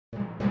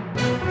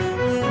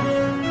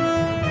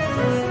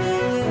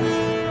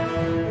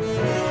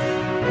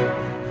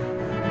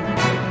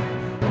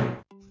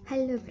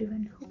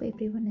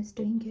everyone is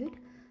doing good.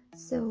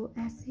 So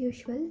as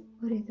usual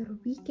ஒரு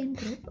weekend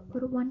trip,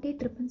 ஒரு one day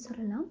ட்ரிப்புன்னு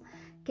சொல்லலாம்.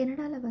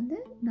 கனடாவில் வந்து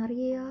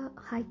நிறையா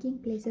ஹைக்கிங்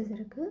பிளேசஸ்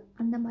இருக்குது.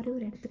 அந்த மாதிரி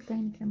ஒரு இடத்துக்கு தான்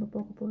இன்றைக்கி நம்ம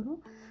போக போகிறோம்.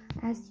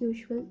 ஆஸ்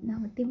யூஷுவல்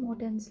நாங்கள் டிம்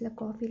ஹோட்டல்ஸில்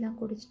காஃபிலாம்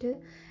குடிச்சிட்டு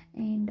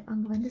அண்ட்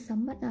அங்கே வந்து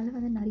சம்மர்னால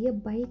வந்து நிறைய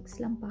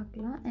பைக்ஸ்லாம்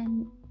பார்க்கலாம் அண்ட்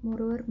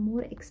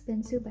மோர்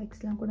எக்ஸ்பென்சிவ்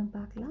பைக்ஸ்லாம் கூட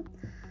பார்க்கலாம்.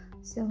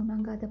 ஸோ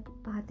நாங்கள் அதை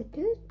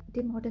பார்த்துட்டு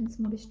டிம் ஹோட்டல்ஸ்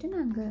முடிச்சுட்டு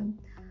நாங்கள்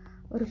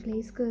ஒரு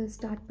பிளேஸ்க்கு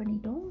ஸ்டார்ட்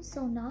பண்ணிட்டோம். ஸோ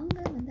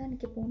நாங்கள் வந்து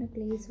அன்றைக்கி போன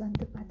பிளேஸ்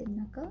வந்து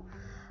பார்த்திங்கனாக்கா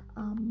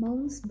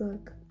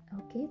மவுண்ட்ஸ்பர்க்.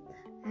 ஓகே,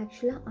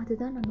 ஆக்சுவலாக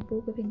அதுதான் நாங்கள்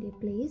போக வேண்டிய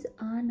பிளேஸ்.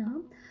 ஆனால்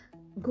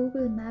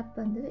கூகுள் மேப்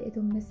வந்து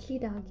ஏதோ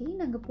மிஸ்லீட் ஆகி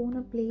நாங்கள்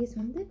போன பிளேஸ்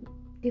வந்து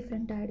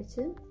டிஃப்ரெண்ட்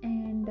ஆகிடுச்சு.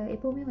 அண்ட்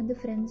எப்போவுமே வந்து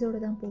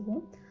ஃப்ரெண்ட்ஸோடு தான்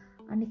போவோம்.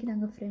 அன்றைக்கி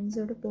நாங்கள்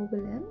ஃப்ரெண்ட்ஸோடு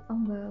போகலை,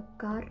 அவங்க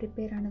கார்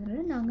ரிப்பேர்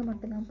ஆனதுனால நாங்கள்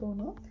மட்டும்தான்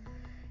போனோம்.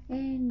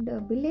 அண்ட்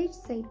வில்லேஜ்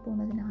சைட்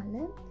போனதுனால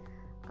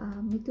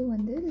மிது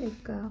வந்து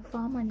லைக்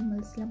ஃபார்ம்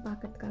அனிமல்ஸ்லாம்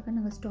பார்க்கறதுக்காக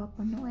நாங்கள் ஸ்டாப்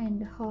பண்ணோம்.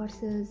 அண்ட்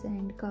ஹார்ஸஸ்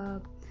அண்ட்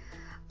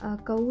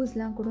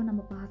கவுஸ்லாம் கூட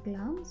நம்ம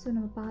பார்க்கலாம். ஸோ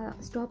நம்ம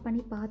ஸ்டாப்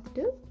பண்ணி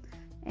பார்த்துட்டு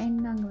அண்ட்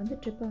நாங்கள் வந்து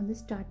ட்ரிப்பை வந்து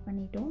ஸ்டார்ட்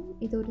பண்ணிட்டோம்.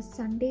 இது ஒரு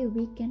சண்டே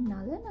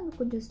வீக்கெண்ட்னால நாங்கள்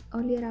கொஞ்சம்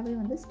ஏர்லியராகவே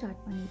வந்து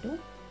ஸ்டார்ட் பண்ணிட்டோம்.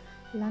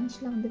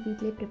 லன்ச்லாம் வந்து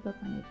வீட்டிலே ப்ரிப்பேர்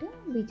பண்ணிவிட்டு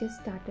we just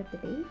started the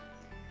day.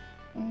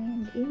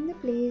 And இந்த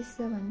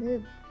பிளேஸை வந்து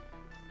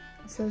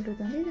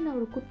சொல்கிறது வந்து இது நான்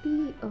ஒரு குட்டி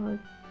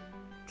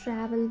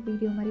ட்ராவல்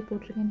வீடியோ மாதிரி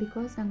போட்டிருக்கேன்.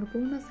 பிகாஸ் நாங்கள்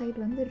போன சைடு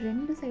வந்து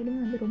ரெண்டு சைடுமே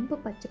வந்து ரொம்ப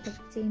பச்சை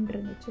பச்சேன்னு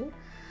இருந்துச்சு.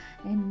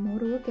 அண்ட்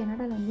மோரோவர்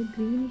கனடாவில் வந்து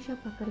க்ரீனிஷாக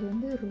பார்க்குறது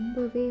வந்து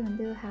ரொம்பவே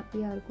வந்து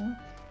ஹாப்பியாக இருக்கும்.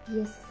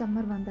 எஸ்,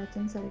 சம்மர்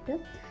வந்தாச்சுன்னு சொல்லிட்டு.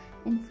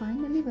 அண்ட்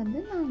ஃபைனலி வந்து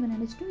நாங்கள்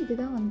நினச்சிட்டோம்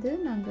இதுதான் வந்து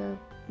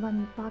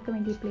நாங்கள் பார்க்க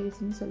வேண்டிய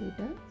பிளேஸ்ன்னு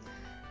சொல்லிவிட்டு.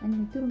 அண்ட்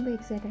மித்து ரொம்ப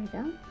எக்ஸைட்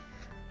ஆகிட்டா.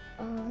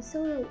 ஸோ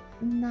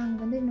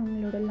நாங்கள் வந்து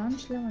உங்களோட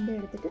லன்ச்லாம் வந்து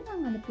எடுத்துகிட்டு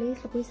நாங்கள் அந்த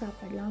பிளேஸில் போய்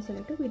சாப்பிடலாம்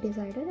சொல்லிட்டு we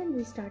decided and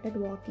we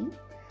started walking.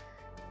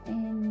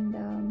 And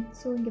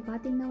so இங்கே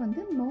பார்த்திங்கன்னா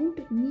வந்து மவுண்ட்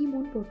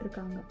நீமோன்னு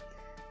போட்டிருக்காங்க.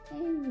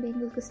 அண்ட்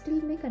எங்களுக்கு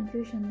ஸ்டில்மே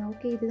கன்ஃபியூஷன் தான்.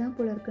 ஓகே, இதுதான்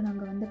போல் இருக்குது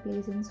நாங்கள் வந்த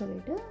பிளேஸுன்னு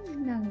சொல்லிட்டு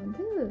நாங்கள்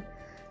வந்து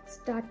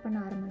ஸ்டார்ட் பண்ண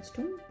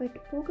ஆரம்பிச்சிட்டோம். பட்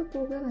போக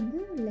போக வந்து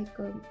லைக்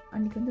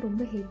அன்றைக்கி வந்து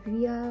ரொம்ப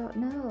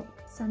ஹெவியான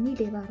சன்னி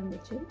டேவாக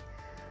இருந்துச்சு.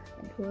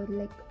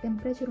 லைக்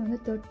டெம்பரேச்சர் வந்து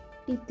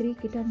 33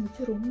 கிட்ட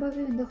இருந்துச்சு.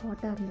 ரொம்பவே வந்து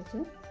ஹாட்டாக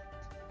இருந்துச்சு.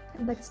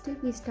 But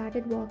still we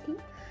started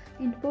walking.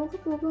 And போக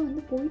போக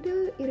வந்து போயிட்டு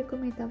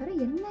இருக்குமே தவிர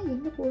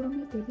எங்கே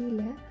போகிறோமே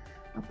தெரியல.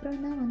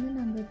 அப்புறம் தான் வந்து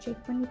நாங்கள்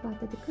செக் பண்ணி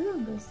பார்த்ததுக்கு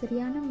அங்கே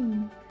சரியான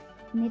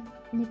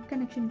நெட்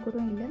கனெக்ஷன் கூட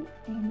இல்லை.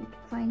 And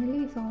finally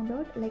we found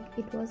out like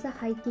it was a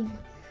hiking.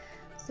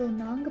 So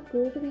நாங்கள்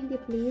போக வேண்டிய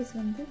பிளேஸ்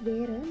வந்து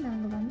வேறு,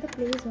 நாங்கள் வந்த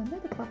பிளேஸ் வந்து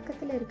அது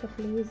பக்கத்தில் இருக்க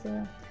பிளேஸு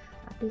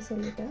அப்படி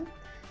சொல்லிட்டு.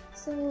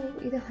 ஸோ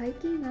இது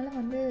ஹைக்கிங்னால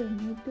வந்து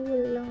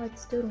முதுவெல்லாம்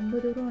வச்சுட்டு ரொம்ப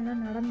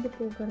தூரம்லாம் நடந்து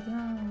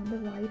போகிறதுலாம் வந்து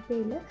வாய்ப்பே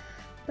இல்லை.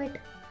 பட்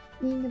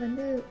நீங்கள்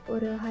வந்து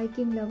ஒரு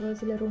ஹைக்கிங் லவர்ஸ்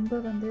இல்லை ரொம்ப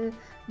வந்து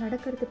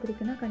நடக்கிறது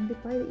பிடிக்குன்னா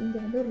கண்டிப்பாக இங்கே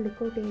வந்து ஒரு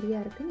லுக் அவுட் ஏரியா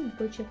இருக்குது, நீங்கள்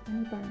போய் செக்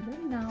பண்ணி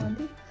பாருங்கள். நான்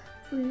வந்து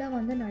ஃபுல்லாக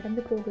வந்து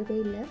நடந்து போகவே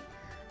இல்லை.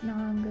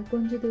 நாங்கள்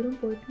கொஞ்சம் தூரம்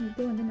போயிட்டு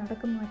மித்து வந்து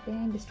நடக்க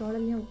மாட்டேன், இந்த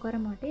ஸ்டாலர்லேயும் உட்கார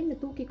மாட்டேன், இந்த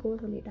தூக்கிக்கோ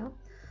சொல்லிட்டா.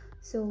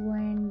 ஸோ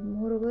அண்ட்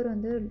மோரோவர்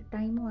வந்து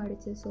டைமும்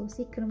ஆகிடுச்சு. ஸோ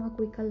சீக்கிரமாக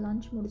குயிக்காக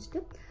லன்ச்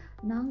முடிச்சுட்டு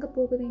நாங்கள்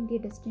போக வேண்டிய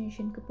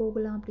டெஸ்டினேஷனுக்கு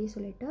போகலாம் அப்படின்னு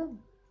சொல்லிட்டு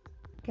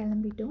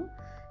கிளம்பிட்டோம்.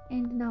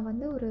 அண்ட் நான்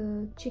வந்து ஒரு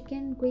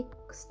சிக்கன் குயிக்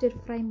ஸ்டிர்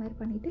ஃப்ரை மாதிரி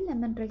பண்ணிவிட்டு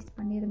லெமன் ரைஸ்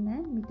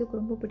பண்ணியிருந்தேன். மித்துக்கு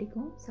ரொம்ப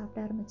பிடிக்கும், சாப்பிட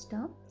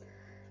ஆரம்பிச்சிட்டா.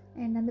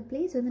 அண்ட் அந்த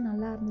பிளேஸ் வந்து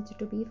நல்லா இருந்துச்சு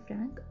to be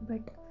frank.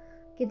 But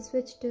kids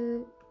வச்சுட்டு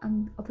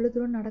அவ்வளோ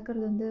தூரம்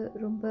நடக்கிறது வந்து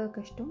ரொம்ப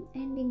கஷ்டம்.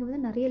 அண்ட் இங்கே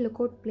வந்து நிறைய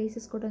லுக் அவுட்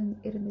பிளேசஸ் கூட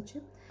இருந்துச்சு.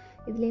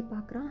 இதிலே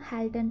பார்க்குறோம்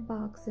ஹால்டன்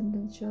பார்க்ஸ்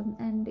இருந்துச்சு.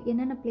 அண்ட்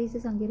என்னென்ன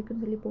பிளேசஸ் அங்கே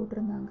இருக்குதுன்னு சொல்லி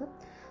போட்டிருந்தாங்க.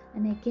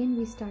 And again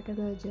we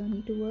started a journey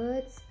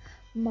towards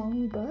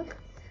மவுண்ட்பர்க்.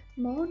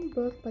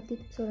 மவுண்ட்பர்க் பற்றி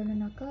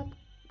சொல்லணுன்னாக்கா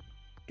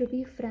டு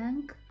பி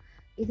ஃப்ரேங்க்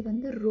இது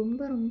வந்து ரொம்ப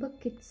ரொம்ப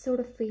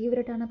கிட்ஸோட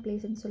ஃபேவரட்டான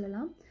பிளேஸ்ன்னு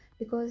சொல்லலாம்.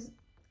 Because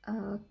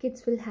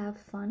kids will have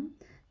fun.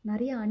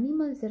 நிறைய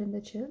அனிமல்ஸ்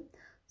இருந்துச்சு.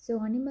 ஸோ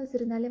அனிமல்ஸ்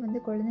இருந்தாலே வந்து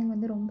குழந்தைங்க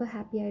வந்து ரொம்ப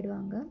ஹாப்பி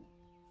ஆகிடுவாங்க.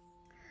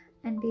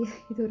 அண்ட்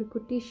இது ஒரு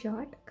குட்டி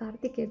ஷார்ட்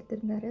கார்த்திக்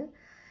எடுத்திருந்தார்.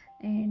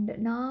 அண்ட்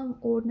நான்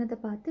ஓடினதை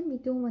பார்த்து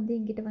மிகவும் வந்து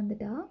எங்கிட்ட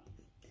வந்துட்டா.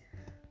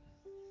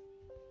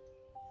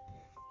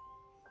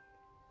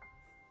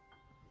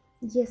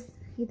 எஸ்,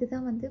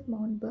 இதுதான் வந்து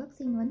மவுண்ட்பர்க்ஸ்.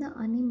 இங்கே வந்து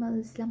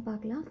அனிமல்ஸ்லாம்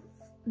பார்க்கலாம்.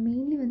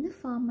 மெயின்லி வந்து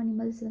ஃபார்ம்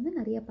அனிமல்ஸ் வந்து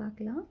நிறைய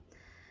பார்க்கலாம்.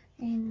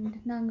 அண்ட்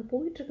நாங்கள்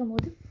போயிட்டுருக்கும்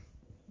போது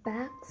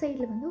பேக்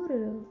சைடில் வந்து ஒரு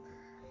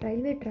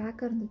ரயில்வே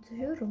ட்ராக் இருந்துச்சு.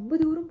 ரொம்ப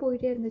தூரம்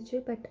போயிட்டே இருந்துச்சு.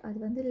 பட் அது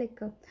வந்து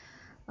லைக்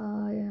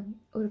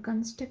ஒரு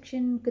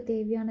கன்ஸ்ட்ரக்ஷனுக்கு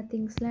தேவையான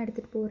திங்ஸ்லாம்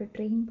எடுத்துகிட்டு போகிற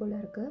ட்ரெயின் போல்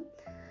இருக்குது.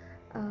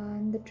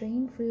 இந்த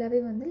ட்ரெயின் ஃபுல்லாகவே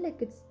வந்து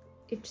like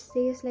it's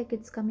chase like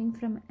it's coming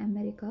from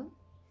America.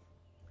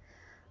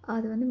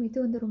 அது வந்து மித்து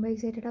வந்து ரொம்ப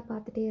எக்ஸைட்டடாக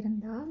பார்த்துட்டே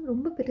இருந்தா.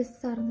 ரொம்ப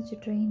பெருசாக இருந்துச்சு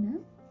ட்ரெயின்.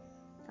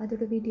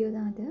 அதோட வீடியோ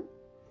தான் அது.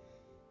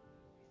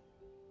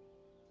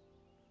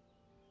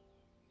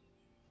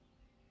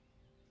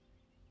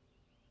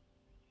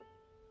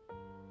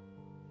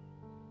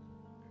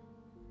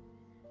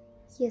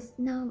 எஸ்,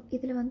 நான்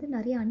இதில் வந்து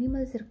நிறைய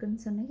அனிமல்ஸ்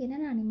இருக்குதுன்னு சொன்னேன்.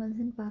 என்னென்ன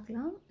அனிமல்ஸ்ன்னு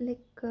பார்க்கலாம்.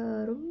 லைக்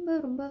ரொம்ப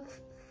ரொம்ப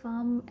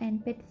form and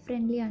bed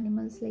friendly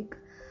animals like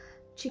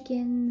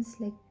chickens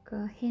like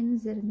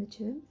hence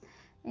இருந்துச்சு.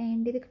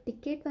 அண்ட் இதுக்கு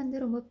டிக்கெட் வந்து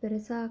ரொம்ப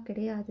பெருசாக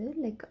கிடையாது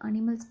லைக்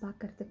அனிமல்ஸ்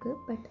பார்க்குறதுக்கு.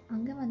 பட்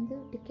அங்கே வந்து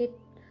டிக்கெட்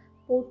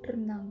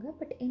போட்டிருந்தாங்க.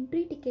 பட்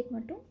என்ட்ரி டிக்கெட்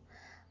மட்டும்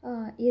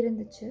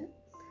இருந்துச்சு.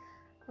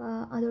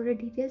 அதோட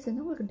டீட்டெயில்ஸ்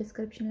வந்து உங்களுக்கு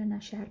டிஸ்கிரிப்ஷனில்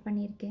நான் ஷேர்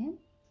பண்ணியிருக்கேன்.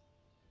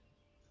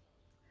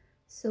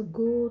 So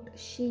code,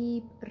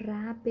 sheep,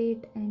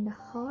 rapid and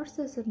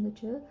horses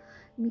இருந்துச்சு.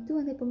 மித்து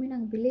வந்து எப்போவுமே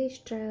நாங்கள் வில்லேஜ்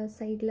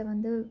சைடில்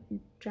வந்து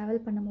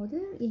ட்ராவல் பண்ணும்போது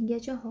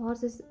எங்கேயாச்சும்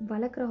ஹார்சஸ்,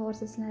 வளர்க்குற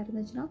ஹார்சஸ்லாம்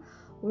இருந்துச்சுன்னா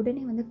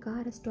உடனே வந்து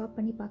காரை ஸ்டாப்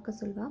பண்ணி பார்க்க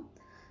சொல்வாள்.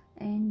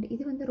 அண்ட்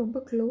இது வந்து ரொம்ப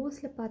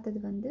க்ளோஸில்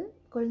பார்த்தது வந்து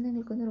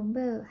குழந்தைங்களுக்கு வந்து ரொம்ப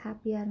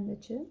ஹாப்பியாக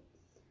இருந்துச்சு.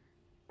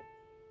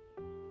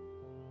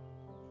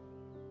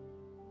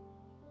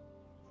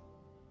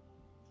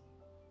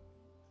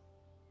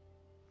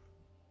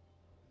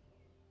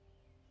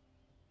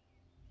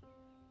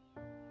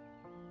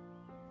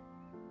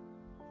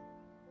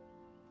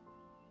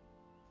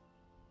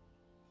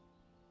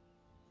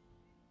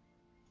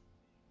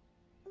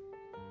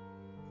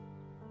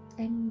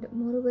 அண்ட்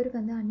மோரோவர்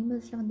வந்து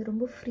அனிமல்ஸ்லாம் வந்து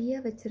ரொம்ப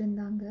ஃப்ரீயாக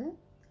வச்சுருந்தாங்க.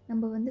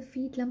 நம்ம வந்து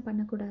ஃபீட்லாம்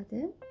பண்ணக்கூடாது.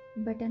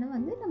 பட் ஆனால்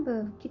வந்து நம்ம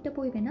கிட்ட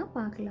போய் வேணால்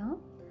பார்க்கலாம்.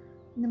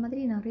 இந்த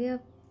மாதிரி நிறையா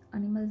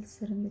அனிமல்ஸ்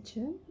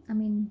இருந்துச்சு. ஐ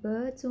மீன்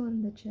பேர்ட்ஸும்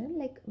இருந்துச்சு.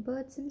 லைக்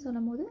பேர்ட்ஸ்ன்னு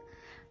சொல்லும் போது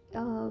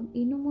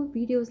இன்னமும்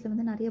வீடியோஸில்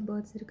வந்து நிறைய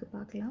பேர்ட்ஸ் இருக்குது,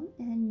 பார்க்கலாம்.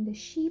 அண்ட்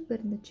ஷீப்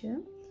இருந்துச்சு.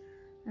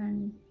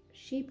 And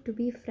sheep to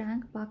be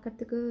frank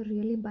பார்க்குறதுக்கு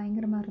ரியலி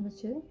பயங்கரமாக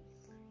இருந்துச்சு.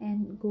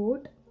 அண்ட்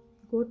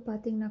கோட்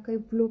பார்த்திங்கனாக்கா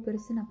இவ்வளோ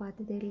பெருசு நான்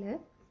பார்த்ததே இல்லை.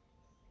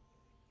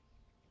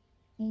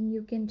 and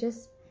you can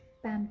just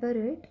pamper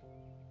it.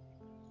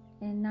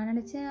 and நான்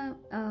நினச்சேன்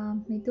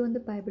மித்து வந்து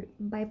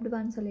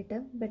பயப்படுவான்னு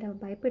சொல்லிட்டேன். பட்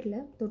அவள் பயப்படல.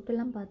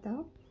 தொட்டெல்லாம் பார்த்தா.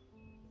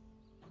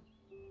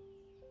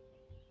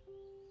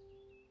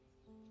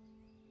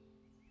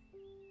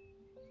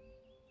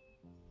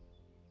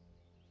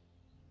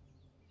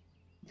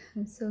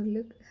 ஸோ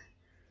லுக்,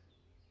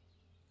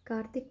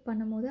 கார்த்திக்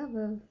பண்ணும்போது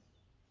அவள்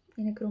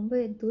எனக்கு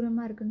ரொம்ப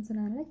தூரமாக இருக்குன்னு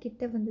சொன்னால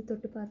கிட்ட வந்து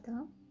தொட்டு பார்த்தா.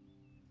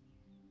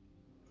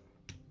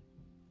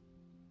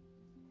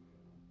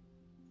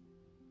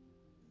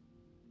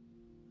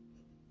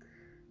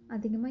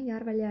 அதிகமாக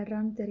யார்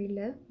விளையாடுறான்னு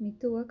தெரியல,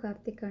 மித்துவா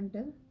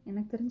கார்த்திக்கான்ட்டு.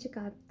 எனக்கு தெரிஞ்சு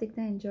கார்த்திக்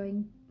தான்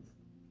என்ஜாயிங்.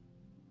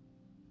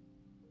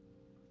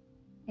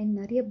 அண்ட்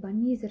நிறைய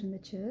பன்னீஸ்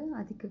இருந்துச்சு.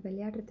 அதுக்கு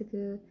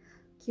விளையாடுறதுக்கு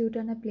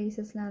க்யூட்டான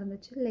பிளேசஸ்லாம்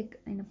இருந்துச்சு. லைக்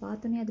என்னை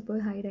பார்த்தோன்னே அது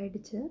போய் ஹைட்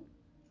ஆகிடுச்சு.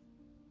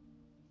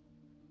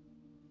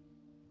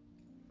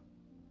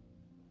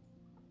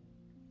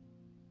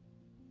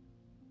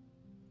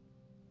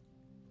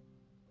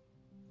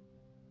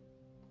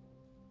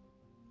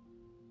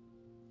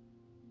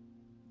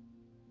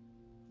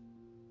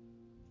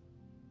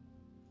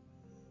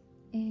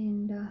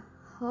 அண்ட்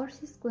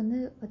ஹார்ஸஸ்க்கு வந்து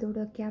அதோட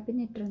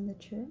கேபினெட்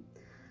இருந்துச்சு.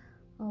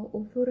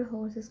 ஒவ்வொரு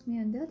ஹார்ஸஸ்க்குமே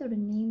வந்து அதோட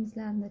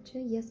நேம்ஸ்லாம் இருந்துச்சு.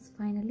 எஸ்,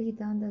 ஃபைனலி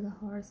இதான் அந்த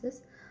ஹார்ஸஸ்.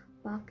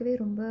 பார்க்கவே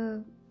ரொம்ப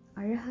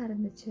அழகாக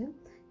இருந்துச்சு.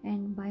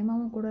 அண்ட்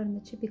பயமாகவும் கூட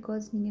இருந்துச்சு.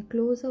 பிகாஸ் நீங்கள்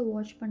க்ளோஸாக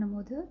வாட்ச்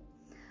பண்ணும்போது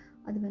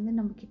அது வந்து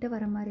நம்ம கிட்ட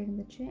வர மாதிரி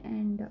இருந்துச்சு.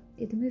 அண்ட்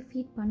எதுவுமே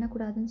ஃபீட்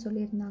பண்ணக்கூடாதுன்னு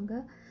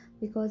சொல்லியிருந்தாங்க.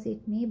 பிகாஸ்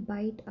இட் மே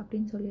பைட்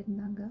அப்படின்னு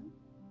சொல்லியிருந்தாங்க.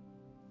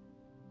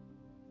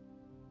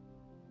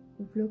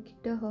 இவ்வளோ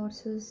கிட்ட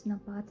ஹார்ஸஸ்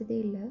நான் பார்த்ததே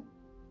இல்லை.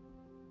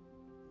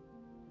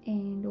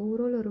 அண்ட்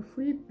ஓவரால் ஒரு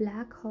ஃபுல்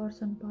பிளாக் ஹார்ஸ்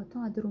ஒன்று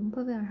பார்த்தோம். அது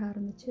ரொம்பவே அழகாக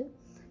இருந்துச்சு.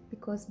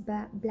 Because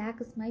black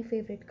is my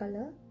favourite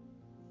colour.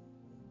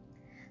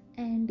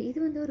 And இது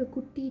வந்து ஒரு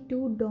குட்டி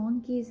 2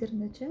 டாங்கீஸ்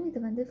இருந்துச்சு.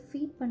 இது வந்து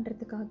ஃபீட்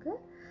பண்ணுறதுக்காக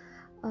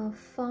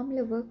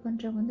ஃபார்மில் ஒர்க்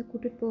பண்ணுறவங்க வந்து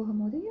கூட்டிகிட்டு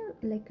போகும்போது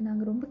லைக்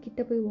நாங்கள் ரொம்ப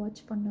கிட்ட போய்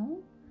வாட்ச் பண்ணோம்.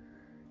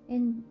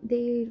 And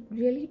they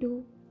really do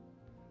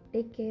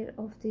take care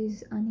of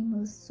these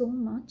animals so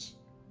much.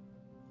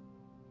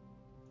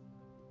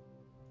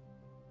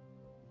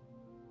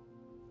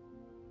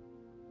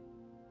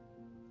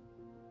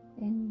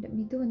 And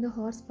மிது வந்து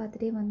ஹார்ஸ்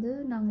பார்த்துட்டே வந்து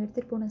நாங்கள்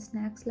எடுத்துகிட்டு போன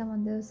ஸ்நாக்ஸ்லாம்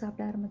வந்து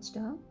சாப்பிட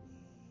ஆரம்பிச்சிட்டா.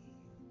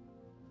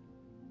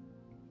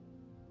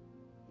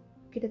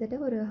 கிட்டத்தட்ட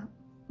ஒரு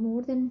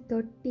மோர் தென்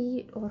 30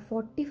 or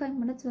 45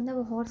 minutes வந்து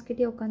அவள்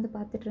ஹார்ஸ்கிட்டே உட்காந்து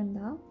பார்த்துட்டு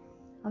இருந்தா.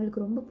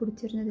 அவளுக்கு ரொம்ப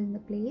பிடிச்சிருந்தது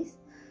இந்த பிளேஸ்.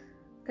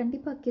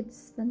 கண்டிப்பாக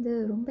கிட்ஸ் வந்து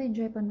ரொம்ப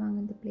என்ஜாய் பண்ணுவாங்க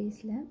இந்த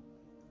பிளேஸில்.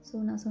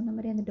 ஸோ நான் சொன்ன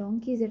மாதிரி அந்த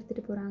டாங்கீஸ்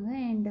எடுத்துகிட்டு போகிறாங்க.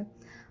 அண்ட்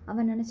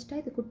அவன் நினச்சிட்டா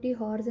இது குட்டி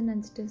ஹார்ஸ்ன்னு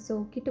நினச்சிட்டு ஸோ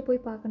கிட்டே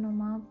போய்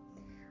பார்க்கணுமா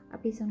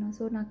அப்படி சொன்னான்.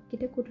 ஸோ நான்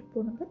கிட்டே கூட்டிகிட்டு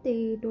போனப்போ தே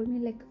டோல் மீ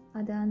லைக்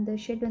அதை அந்த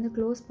ஷெட் வந்து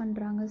க்ளோஸ்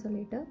பண்ணுறாங்க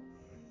சொல்லிட்டு.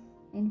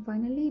 அண்ட்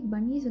ஃபைனலி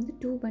பன்னீஸ் வந்து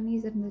 2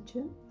 பன்னீஸ்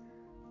இருந்துச்சு.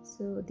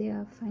 So they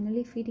are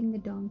finally feeding the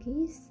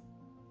donkeys.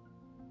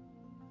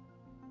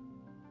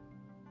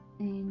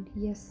 And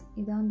S,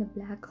 இதான் அந்த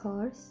பிளாக்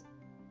ஹார்ஸ்.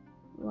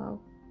 வாவ்,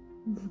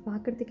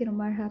 பார்க்குறதுக்கே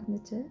ரொம்ப அழகாக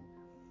இருந்துச்சு.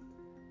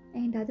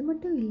 அண்ட் அது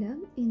மட்டும் இல்லை,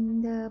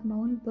 இந்த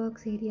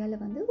மவுண்ட்பர்க்ஸ்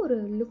ஏரியாவில் வந்து ஒரு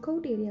லுக்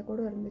அவுட் ஏரியா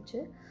கூட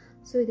இருந்துச்சு.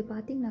 ஸோ இது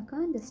பார்த்திங்கனாக்கா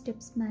இந்த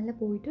ஸ்டெப்ஸ் மேலே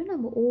போயிட்டு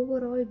நம்ம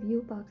ஓவரால் வியூ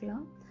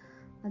பார்க்கலாம்.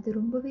 அது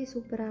ரொம்பவே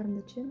சூப்பராக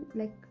இருந்துச்சு.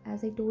 Like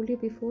as I told you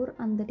before,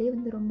 அந்த டே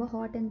வந்து ரொம்ப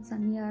ஹாட் அண்ட்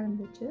சன்னியாக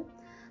இருந்துச்சு.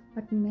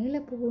 பட்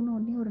மேலே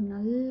போகணுன்னே ஒரு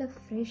நல்ல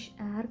ஃப்ரெஷ்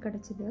ஏர்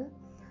கிடச்சிது.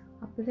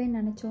 அப்போவே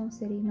நினச்சோம்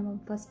சரி நம்ம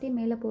ஃபஸ்ட்டே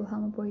மேலே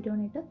போகாமல்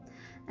போயிட்டோன்னுட்டு.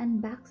 அண்ட்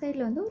பேக்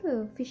சைடில் வந்து ஒரு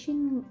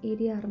ஃபிஷ்ஷிங்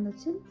ஏரியா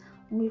இருந்துச்சு.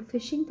 உங்களுக்கு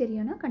ஃபிஷ்ஷிங்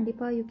தெரியும்னா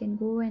கண்டிப்பாக you can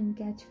go and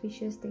catch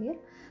fishes there.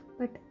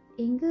 But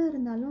எங்கே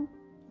இருந்தாலும்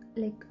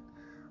லைக்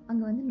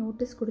அங்கே வந்து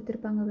நோட்டீஸ்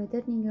கொடுத்துருப்பாங்க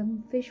வெதர் நீங்கள்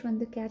ஃபிஷ்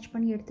வந்து கேட்ச்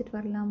பண்ணி எடுத்துகிட்டு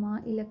வரலாமா,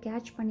 இல்லை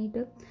கேட்ச்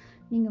பண்ணிவிட்டு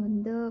நீங்கள்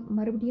வந்து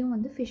மறுபடியும்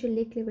வந்து ஃபிஷ்ஷை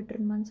லேக்கில்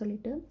விட்டுருமான்னு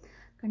சொல்லிட்டு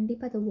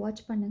கண்டிப்பாக அதை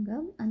வாட்ச்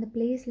பண்ணுங்கள். அந்த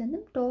பிளேஸ்லேருந்து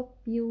டாப்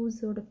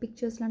வியூஸோட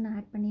பிக்சர்ஸ்லாம் நான்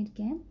ஆட்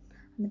பண்ணியிருக்கேன்.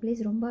 அந்த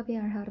பிளேஸ் ரொம்பவே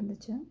அழகாக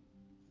இருந்துச்சு.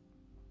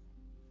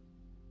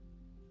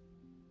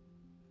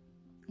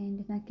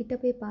 அண்ட் நான் கிட்ட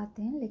போய்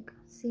பார்த்தேன், லைக்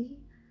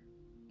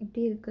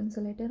எப்படி இருக்குதுன்னு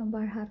சொல்லிட்டு ரொம்ப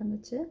அழகாக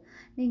இருந்துச்சு.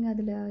 நீங்கள்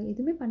அதில்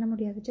எதுவுமே பண்ண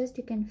முடியாது, ஜஸ்ட்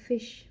யூ கேன்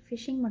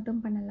ஃபிஷ்ஷிங்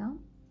மட்டும் பண்ணலாம்.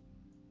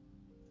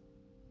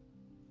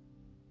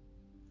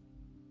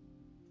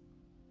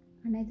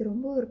 ஆனால் இது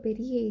ரொம்ப ஒரு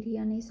பெரிய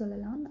ஏரியானே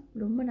சொல்லலாம்.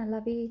 ரொம்ப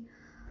நல்லாவே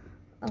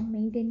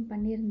மெயின்டைன்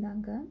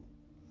பண்ணியிருந்தாங்க.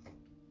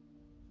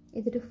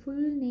 இதோட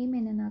ஃபுல் நேம்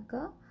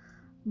என்னன்னாக்கா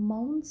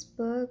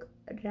மவுண்ட்ஸ்பர்க்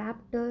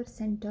ராப்டர்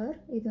சென்டர்.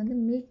 இது வந்து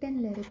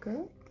மில்டனில்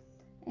இருக்குது.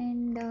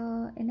 அண்ட்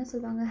என்ன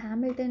சொல்லுவாங்க,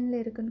 ஹாமில்டனில்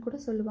இருக்குதுன்னு கூட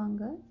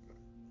சொல்லுவாங்க.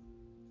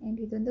 அண்ட்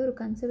இது வந்து ஒரு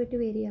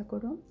கன்சர்வேட்டிவ் ஏரியா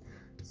கூட.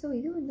 ஸோ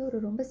இது வந்து ஒரு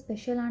ரொம்ப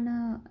ஸ்பெஷலான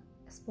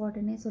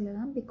ஸ்பாட்டுன்னே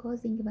சொல்லலாம்.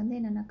 பிகாஸ் இங்கே வந்து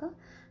என்னென்னாக்கா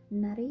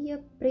நிறைய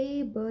ப்ரே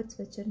பேர்ட்ஸ்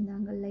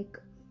வச்சுருந்தாங்க, like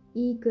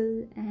eagle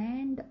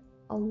and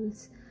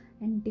owls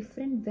and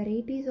different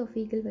varieties of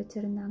eagle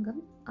வச்சுருந்தாங்க.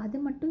 அது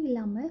மட்டும்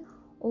இல்லாமல்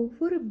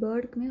ஒவ்வொரு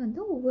பேர்டுக்குமே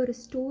வந்து ஒவ்வொரு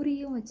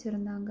ஸ்டோரியும்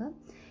வச்சுருந்தாங்க.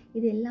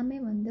 இது எல்லாமே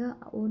வந்து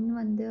ஒன்று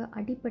வந்து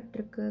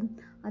அடிபட்டிருக்கு,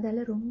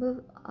 அதால் ரொம்ப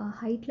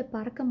ஹைட்டில்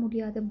பறக்க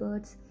முடியாத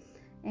பேர்ட்ஸ்.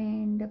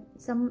 அண்ட்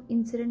சம்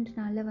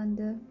இன்சிடெண்ட்னால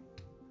வந்து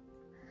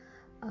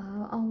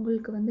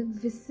அவங்களுக்கு வந்து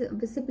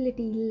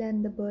விசிபிலிட்டி இல்லை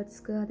இந்த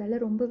பேர்ட்ஸ்க்கு,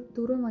 அதால் ரொம்ப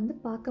தூரம் வந்து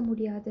பார்க்க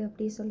முடியாது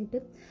அப்படி சொல்லிட்டு.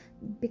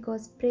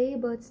 பிகாஸ் ப்ரே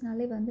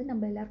பேர்ட்ஸ்னாலே வந்து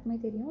நம்ம எல்லாருக்குமே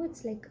தெரியும்,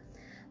 இட்ஸ் லைக்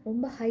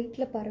ரொம்ப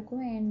ஹைட்டில்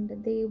பறக்கும் and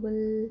they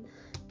will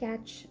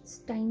catch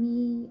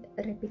tiny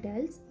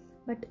reptiles.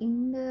 But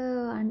இந்த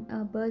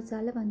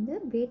பேர்ட்ஸால் வந்து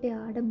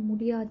வேட்டையாட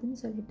முடியாதுன்னு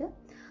சொல்லிட்டு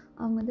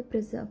அவங்க வந்து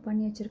ப்ரிசர்வ்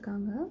பண்ணி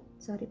வச்சுருக்காங்க.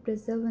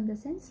 Preserve in the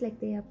sense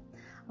like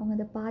அவங்க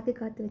அதை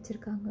பாதுகாத்து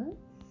வச்சுருக்காங்க.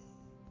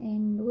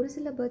 அண்ட் ஒரு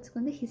சில பேர்ட்ஸ்க்கு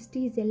வந்து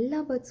ஹிஸ்ட்ரிஸ், எல்லா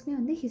பேர்ட்ஸ்க்குமே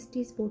வந்து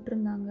ஹிஸ்ட்ரிஸ்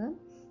போட்டிருந்தாங்க,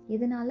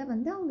 எதனால்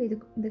வந்து அவங்க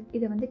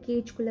இதை வந்து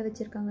கேஜ்குள்ளே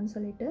வச்சுருக்காங்கன்னு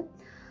சொல்லிட்டு.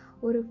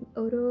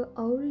 ஒரு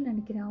அவுள்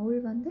நினைக்கிறேன், அவுள்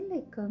வந்து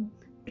லைக்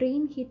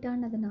ட்ரெயின் ஹிட்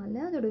ஆனதுனால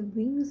அதோட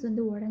விங்ஸ்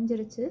வந்து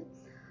உடஞ்சிருச்சு,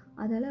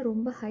 அதால்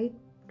ரொம்ப ஹைட்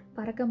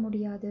பறக்க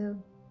முடியாது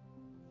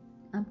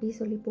அப்படி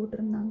சொல்லி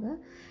போட்டிருந்தாங்க.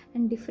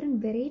 அண்ட் டிஃப்ரெண்ட்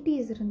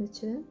வெரைட்டிஸ்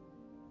இருந்துச்சு.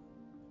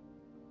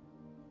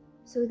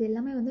 ஸோ இது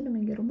எல்லாமே வந்து நம்ம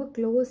இங்கே ரொம்ப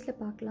க்ளோஸில்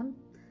பார்க்கலாம்.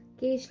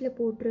 கேஜில்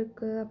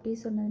போட்டிருக்கு அப்படி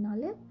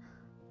சொன்னதுனால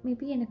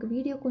மேபி எனக்கு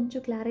வீடியோ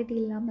கொஞ்சம் கிளாரிட்டி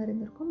இல்லாமல்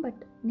இருந்திருக்கும்.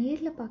 பட்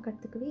நேரில்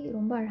பார்க்குறதுக்குவே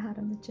ரொம்ப அழகாக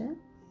இருந்துச்சு.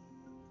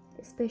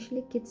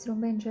 எஸ்பெஷலி கிட்ஸ்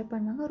ரொம்ப என்ஜாய்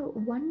பண்ணுவாங்க. ஒரு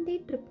 1 day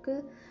ட்ரிப்புக்கு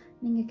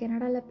நீங்கள்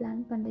கனடாவில்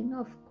பிளான் பண்ணுறீங்க,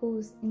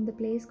 ஆஃப்கோர்ஸ் இந்த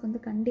பிளேஸ்க்கு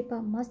வந்து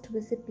கண்டிப்பாக மஸ்ட்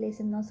விசிட்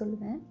பிளேஸ்ன்னு தான்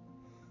சொல்லுவேன்.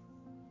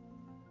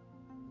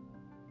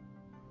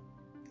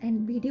 அண்ட்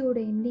வீடியோட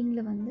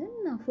எண்டிங்கில் வந்து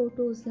நான்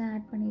ஃபோட்டோஸ்லாம்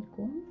ஆட்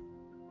பண்ணியிருக்கோம்.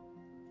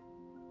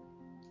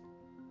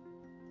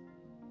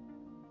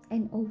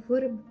 அண்ட்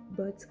ஒவ்வொரு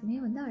பேர்ட்ஸ்க்குமே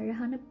வந்து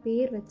அழகான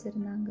பேர்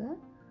வச்சுருந்தாங்க.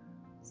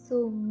 ஸோ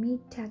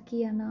மீட்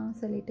டாக்கியானா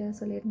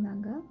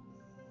சொல்லியிருந்தாங்க.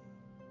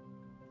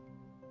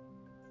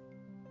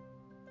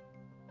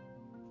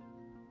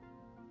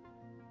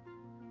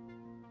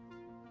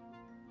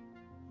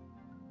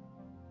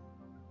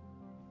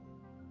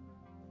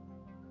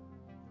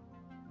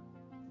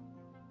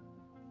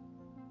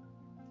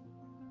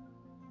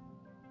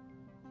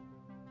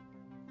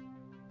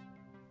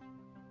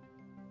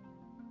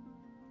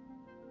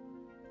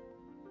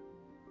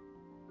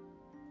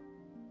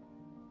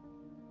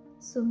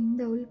 ஸோ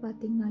இந்த அவுள்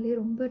பார்த்திங்கனாலே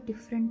ரொம்ப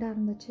டிஃப்ரெண்ட்டாக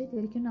இருந்துச்சு. இது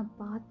வரைக்கும் நான்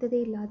பார்த்ததே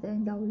இல்லாத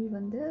இந்த அவுள்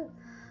வந்து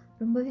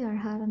ரொம்பவே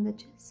அழகாக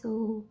இருந்துச்சு. ஸோ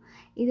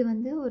இது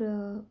வந்து ஒரு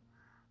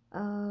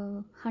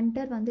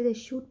ஹண்டர் வந்து இதை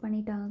ஷூட்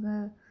பண்ணிட்டாங்க,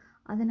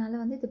 அதனால்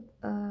வந்து இது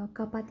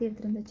காப்பாற்றி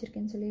எடுத்துகிட்டு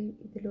வச்சுருக்கேன்னு சொல்லி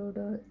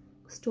இதோட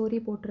ஸ்டோரி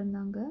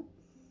போட்டிருந்தாங்க.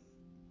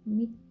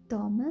 Mid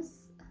Thomas.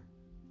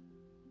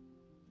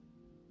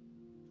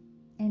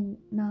 அண்ட்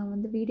நான்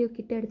வந்து வீடியோ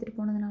கிட்ட எடுத்துகிட்டு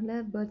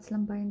போனதுனால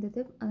பேர்ட்ஸ்லாம்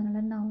பயந்தது,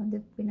 அதனால் நான் வந்து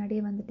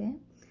பின்னாடியே வந்துட்டேன்.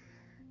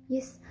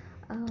 எஸ்,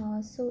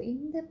 ஸோ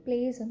இந்த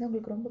பிளேஸ் வந்து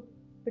உங்களுக்கு ரொம்ப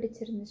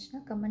பிடிச்சிருந்துச்சுன்னா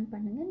கமெண்ட்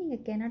பண்ணுங்கள்.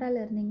 நீங்கள் கனடாவில்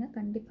இருந்தீங்கன்னா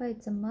கண்டிப்பாக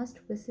it's a must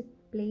visit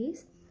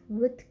place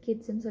with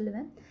கிட்ஸ்ன்னு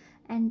சொல்லுவேன்.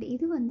 அண்ட்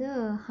இது வந்து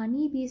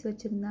ஹனி பீஸ்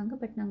வச்சுருந்தாங்க,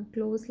 பட் நாங்கள்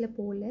க்ளோஸில்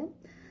போகல.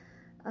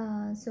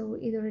 ஸோ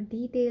இதோட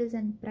details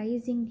and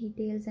pricing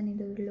details and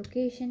இதோட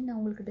லொக்கேஷன் நான்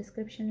உங்களுக்கு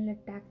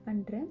டிஸ்கிரிப்ஷனில் டேக்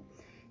பண்ணுறேன்.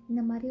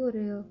 இந்த மாதிரி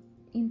ஒரு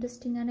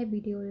இன்ட்ரெஸ்டிங்கான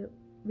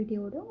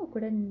வீடியோட உங்கள்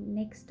கூட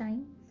next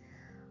time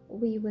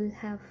we will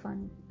have fun.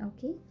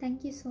 Okay, thank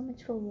you so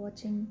much for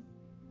watching.